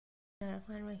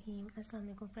Rahim.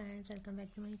 Assalamualaikum friends, welcome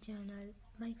back to my channel,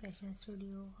 my fashion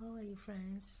studio. How are you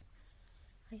friends?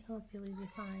 I hope you will be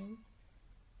fine.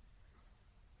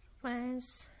 So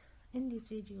friends, in this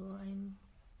video I'm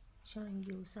showing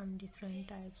you some different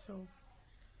types of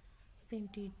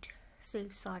printed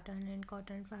silk, satin and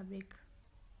cotton fabric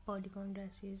bodycon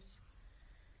dresses,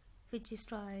 which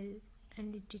style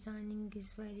and its designing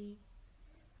is very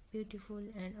beautiful,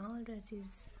 and all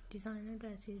dresses, designer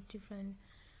dresses, different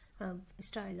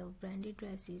style of branded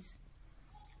dresses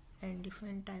and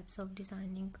different types of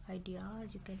designing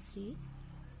ideas. You can see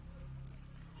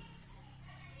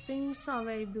prints are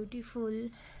very beautiful,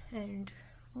 and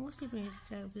mostly prints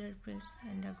regular prints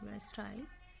and regular style,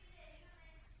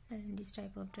 and this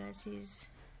type of dresses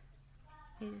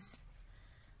is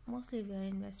mostly wear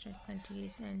in western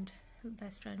countries, and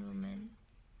western women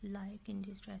like in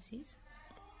these dresses.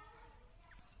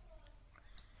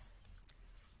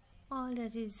 All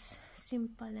dresses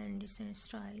simple and decent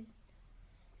style.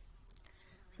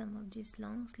 Some of this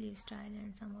long sleeve style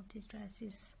and some of these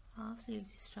dresses half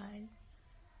sleeves style.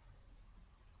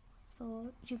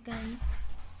 So you can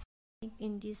make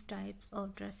in these types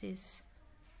of dresses.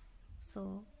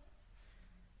 So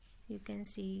you can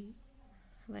see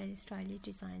very stylish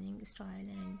designing style,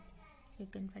 and you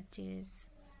can purchase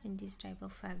in this type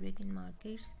of fabric in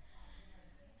markets.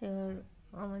 Your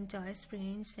own choice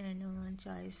prints and own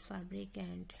choice fabric,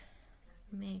 and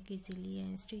make easily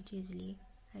and stitch easily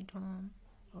at home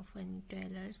of any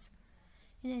tailors,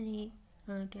 in any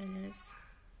tailors.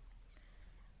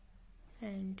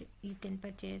 And you can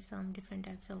purchase some different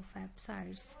types of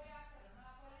websites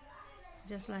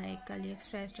just like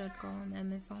aliexpress.com,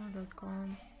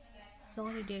 amazon.com,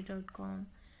 soliday.com.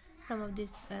 Some of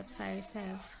these websites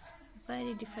have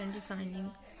very different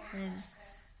designing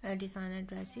and designer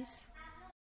dresses.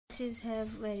 Dresses have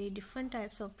very different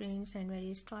types of prints and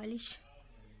very stylish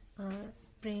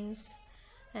prints,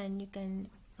 and you can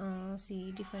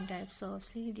see different types of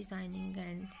sleeve designing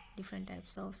and different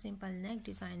types of simple neck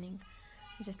designing,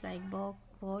 just like boat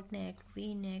neck,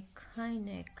 v neck, high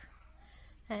neck,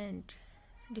 and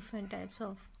different types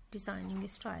of designing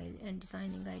style and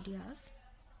designing ideas.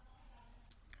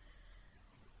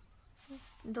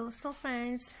 So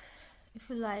friends, if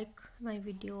you like my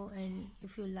video and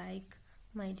if you like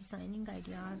my designing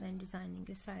ideas and designing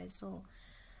style, so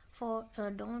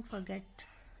don't forget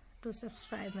to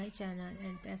subscribe my channel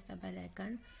and press the bell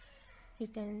icon. You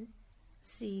can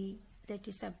see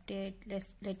latest update,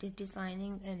 latest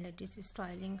designing and latest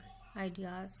styling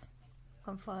ideas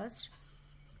come first.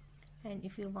 And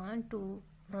if you want to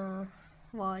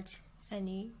watch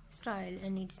any style,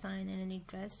 any design and any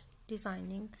dress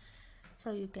designing,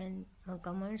 so you can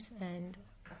comments, and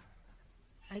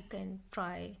I can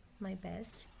try my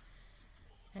best.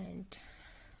 And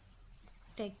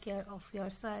take care of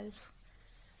yourself.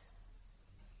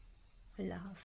 Allah Hafiz.